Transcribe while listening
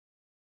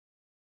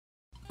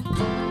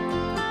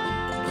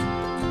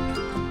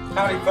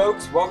Howdy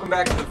folks, welcome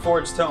back to the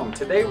Forged Tome.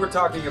 Today we're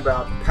talking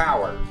about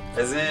power,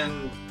 as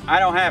in, I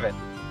don't have it.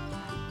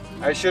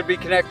 I should be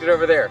connected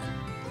over there.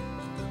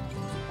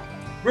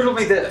 Riddle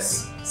me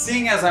this,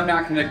 seeing as I'm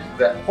not connected to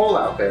that pole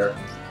out there,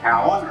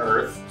 how on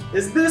earth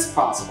is this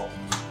possible?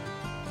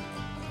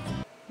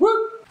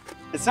 Woo!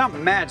 It's not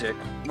magic.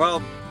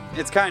 Well,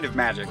 it's kind of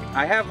magic.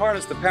 I have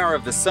harnessed the power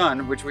of the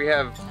sun, which we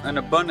have an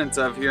abundance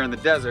of here in the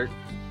desert,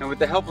 and with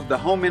the help of the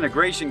home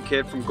integration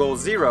kit from Goal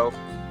Zero,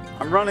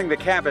 I'm running the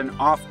cabin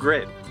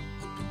off-grid,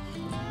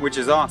 which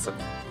is awesome.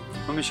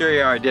 Let me show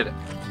you how I did it.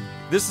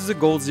 This is a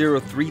Goal Zero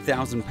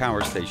 3000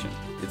 power station.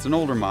 It's an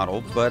older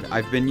model, but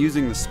I've been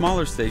using the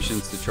smaller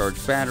stations to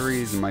charge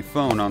batteries and my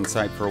phone on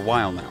site for a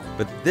while now.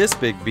 But this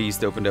big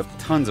beast opened up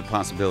tons of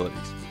possibilities.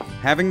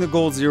 Having the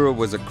Goal Zero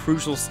was a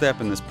crucial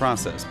step in this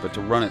process, but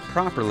to run it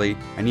properly,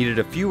 I needed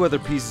a few other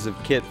pieces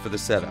of kit for the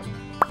setup.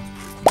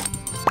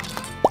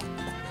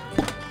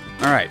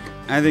 Alright,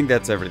 I think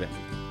that's everything.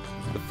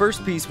 The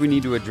first piece we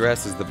need to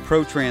address is the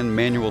Pro-Tran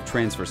manual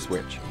transfer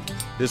switch.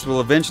 This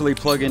will eventually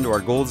plug into our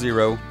Goal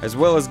Zero, as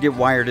well as get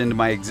wired into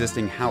my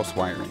existing house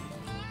wiring.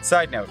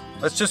 Side note,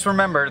 let's just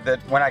remember that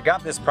when I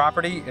got this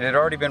property, it had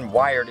already been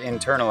wired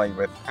internally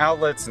with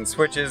outlets and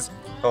switches,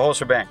 the whole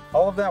shebang.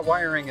 All of that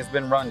wiring has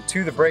been run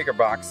to the breaker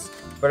box,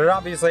 but it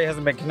obviously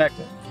hasn't been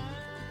connected.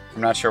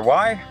 I'm not sure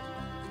why,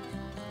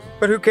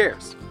 but who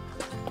cares?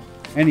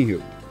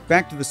 Anywho,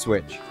 back to the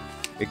switch.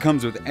 It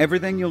comes with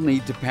everything you'll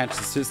need to patch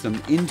the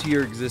system into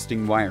your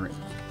existing wiring,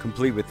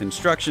 complete with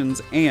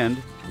instructions and,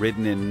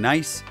 written in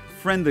nice,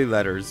 friendly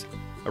letters,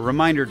 a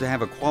reminder to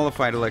have a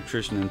qualified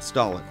electrician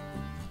install it.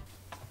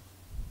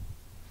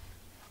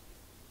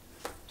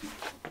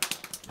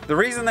 The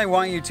reason they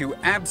want you to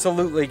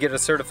absolutely get a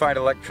certified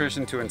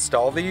electrician to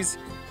install these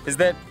is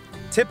that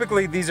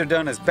typically these are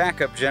done as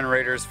backup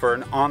generators for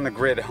an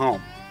on-the-grid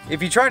home.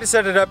 If you try to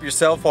set it up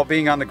yourself while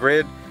being on the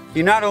grid,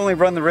 you not only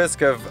run the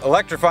risk of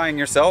electrifying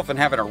yourself and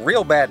having a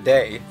real bad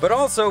day, but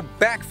also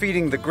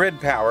backfeeding the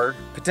grid power,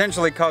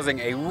 potentially causing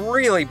a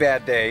really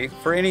bad day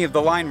for any of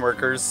the line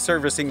workers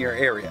servicing your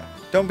area.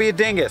 Don't be a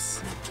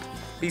dingus.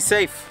 Be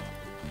safe.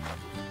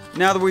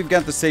 Now that we've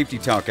got the safety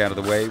talk out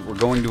of the way, we're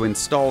going to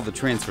install the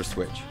transfer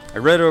switch. I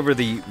read over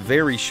the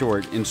very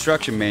short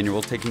instruction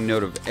manual taking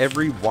note of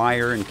every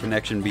wire and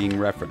connection being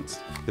referenced.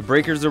 The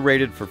breakers are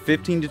rated for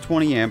 15 to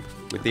 20 amp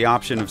with the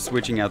option of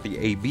switching out the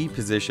AB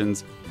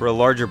positions for a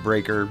larger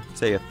breaker,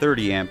 say a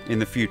 30 amp, in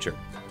the future.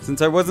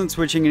 Since I wasn't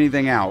switching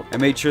anything out, I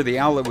made sure the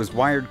outlet was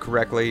wired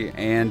correctly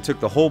and took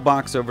the whole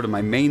box over to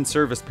my main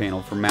service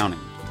panel for mounting.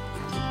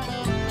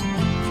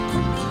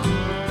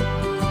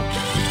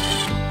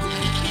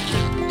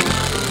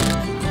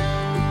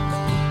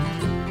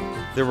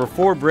 There were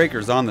 4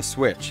 breakers on the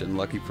switch, and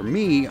lucky for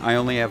me, I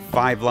only have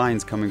 5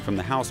 lines coming from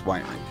the house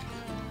wiring.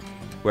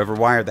 Whoever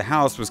wired the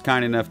house was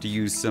kind enough to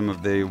use some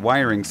of the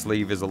wiring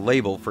sleeve as a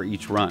label for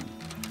each run.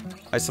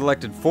 I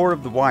selected 4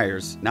 of the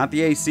wires, not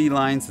the AC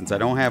line since I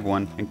don't have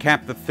one, and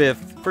capped the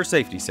 5th for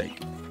safety's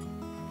sake.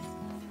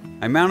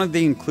 I mounted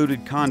the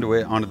included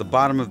conduit onto the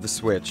bottom of the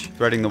switch,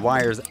 threading the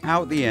wires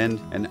out the end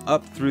and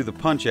up through the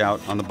punch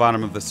out on the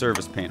bottom of the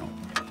service panel.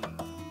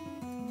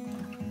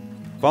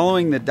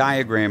 Following the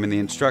diagram in the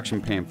instruction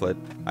pamphlet,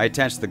 I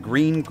attached the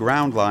green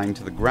ground line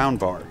to the ground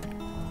bar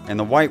and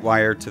the white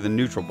wire to the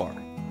neutral bar.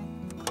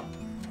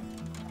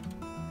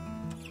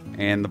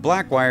 And the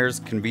black wires,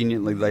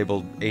 conveniently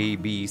labeled A,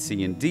 B,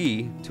 C, and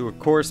D, to a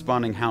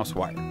corresponding house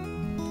wire.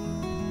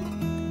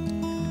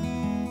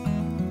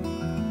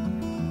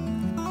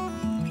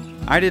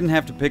 I didn't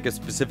have to pick a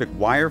specific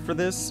wire for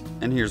this,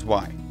 and here's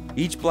why.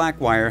 Each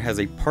black wire has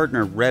a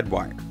partner red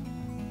wire.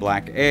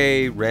 Black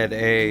A, red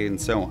A,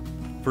 and so on.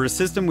 For a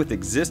system with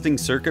existing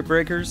circuit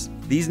breakers,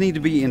 these need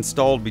to be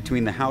installed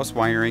between the house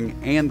wiring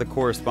and the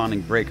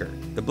corresponding breaker.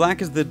 The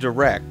black is the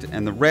direct,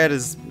 and the red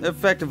is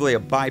effectively a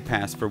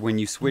bypass for when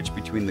you switch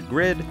between the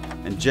grid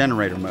and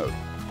generator mode.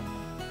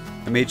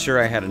 I made sure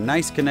I had a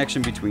nice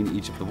connection between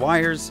each of the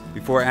wires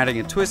before adding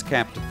a twist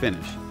cap to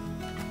finish.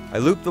 I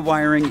looped the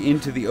wiring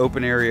into the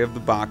open area of the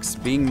box,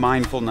 being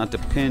mindful not to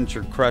pinch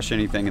or crush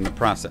anything in the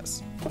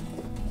process.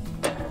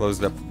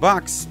 Closed up the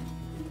box,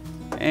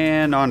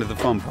 and onto the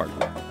fun part.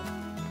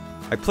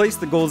 I placed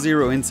the Goal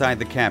Zero inside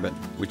the cabin,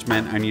 which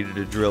meant I needed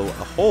to drill a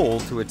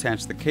hole to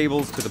attach the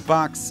cables to the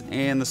box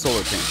and the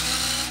solar panel.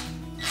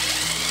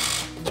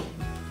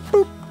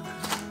 Boop!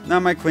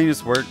 Not my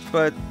cleanest work,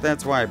 but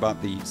that's why I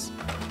bought these.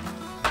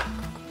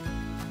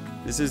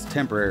 This is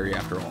temporary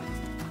after all.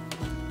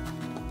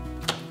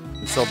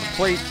 Installed the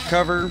plate,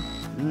 cover,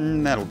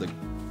 that'll do.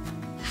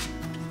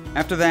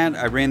 After that,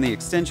 I ran the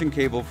extension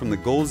cable from the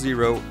Goal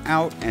Zero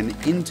out and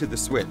into the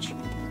switch.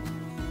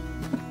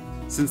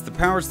 Since the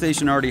power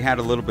station already had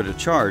a little bit of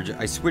charge,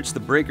 I switched the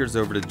breakers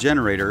over to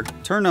generator,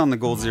 turned on the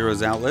Goal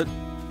Zero's outlet,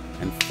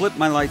 and flipped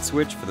my light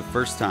switch for the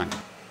first time.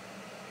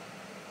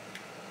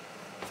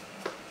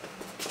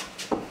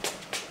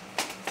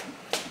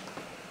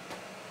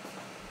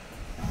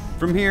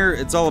 From here,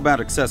 it's all about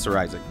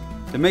accessorizing.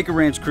 The Maker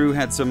Ranch crew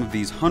had some of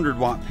these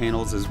 100-watt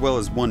panels as well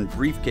as one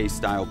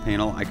briefcase-style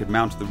panel I could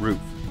mount to the roof.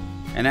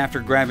 and after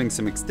grabbing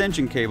some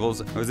extension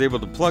cables, I was able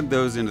to plug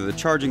those into the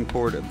charging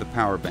port of the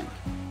power bank.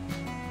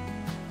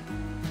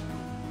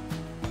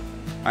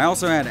 I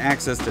also had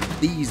access to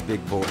these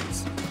big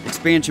boys,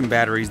 expansion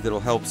batteries that'll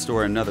help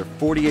store another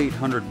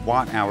 4,800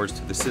 watt-hours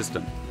to the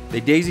system. They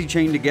daisy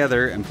chain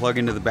together and plug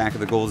into the back of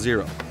the Goal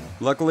Zero.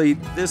 Luckily,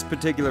 this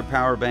particular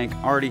power bank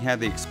already had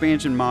the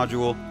expansion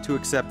module to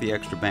accept the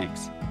extra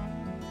banks.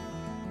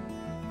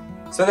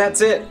 So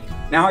that's it.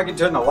 Now I can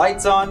turn the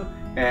lights on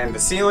and the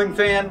ceiling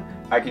fan.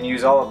 I can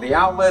use all of the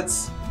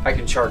outlets. I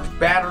can charge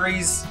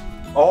batteries,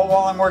 all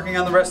while I'm working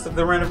on the rest of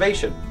the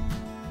renovation.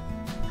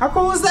 How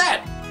cool is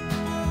that?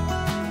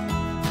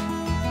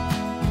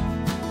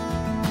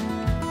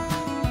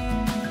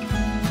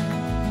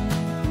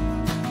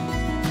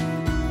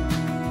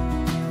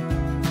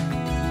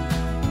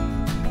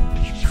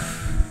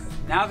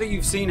 Now that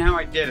you've seen how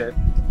I did it,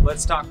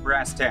 let's talk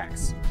brass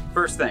tacks.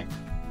 First thing,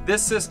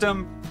 this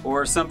system,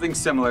 or something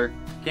similar,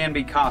 can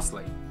be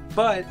costly,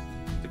 but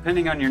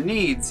depending on your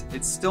needs,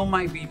 it still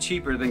might be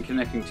cheaper than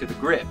connecting to the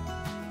grid.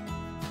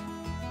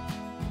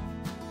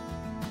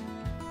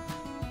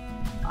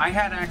 I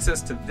had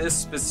access to this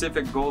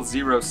specific Goal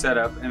Zero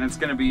setup, and it's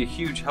going to be a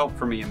huge help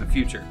for me in the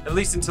future, at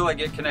least until I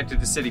get connected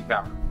to city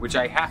power, which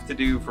I have to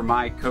do for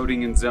my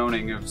coding and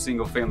zoning of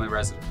single-family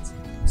residents.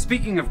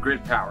 Speaking of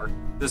grid power,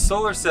 the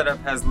solar setup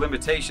has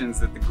limitations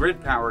that the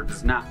grid power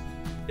does not.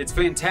 It's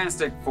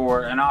fantastic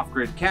for an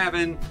off-grid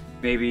cabin,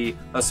 maybe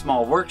a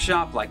small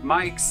workshop like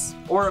Mike's,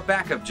 or a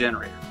backup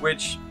generator,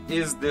 which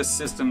is this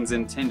system's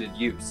intended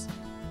use.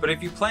 But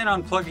if you plan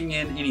on plugging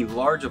in any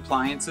large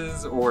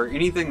appliances or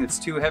anything that's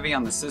too heavy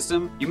on the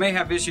system, you may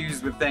have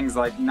issues with things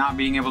like not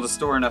being able to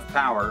store enough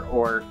power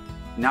or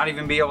not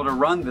even be able to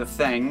run the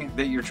thing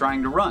that you're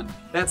trying to run.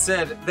 That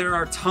said, there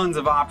are tons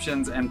of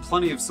options and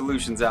plenty of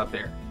solutions out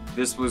there.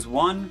 This was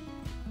one.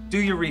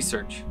 Do your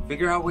research,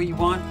 figure out what you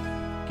want,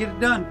 get it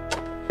done.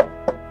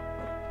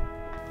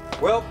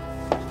 Well,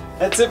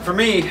 that's it for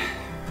me.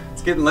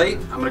 It's getting late.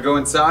 I'm gonna go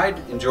inside,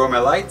 enjoy my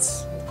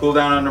lights, cool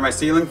down under my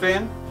ceiling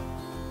fan.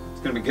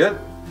 It's gonna be good.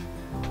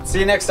 See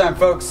you next time,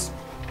 folks,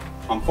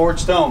 on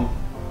Forged Home.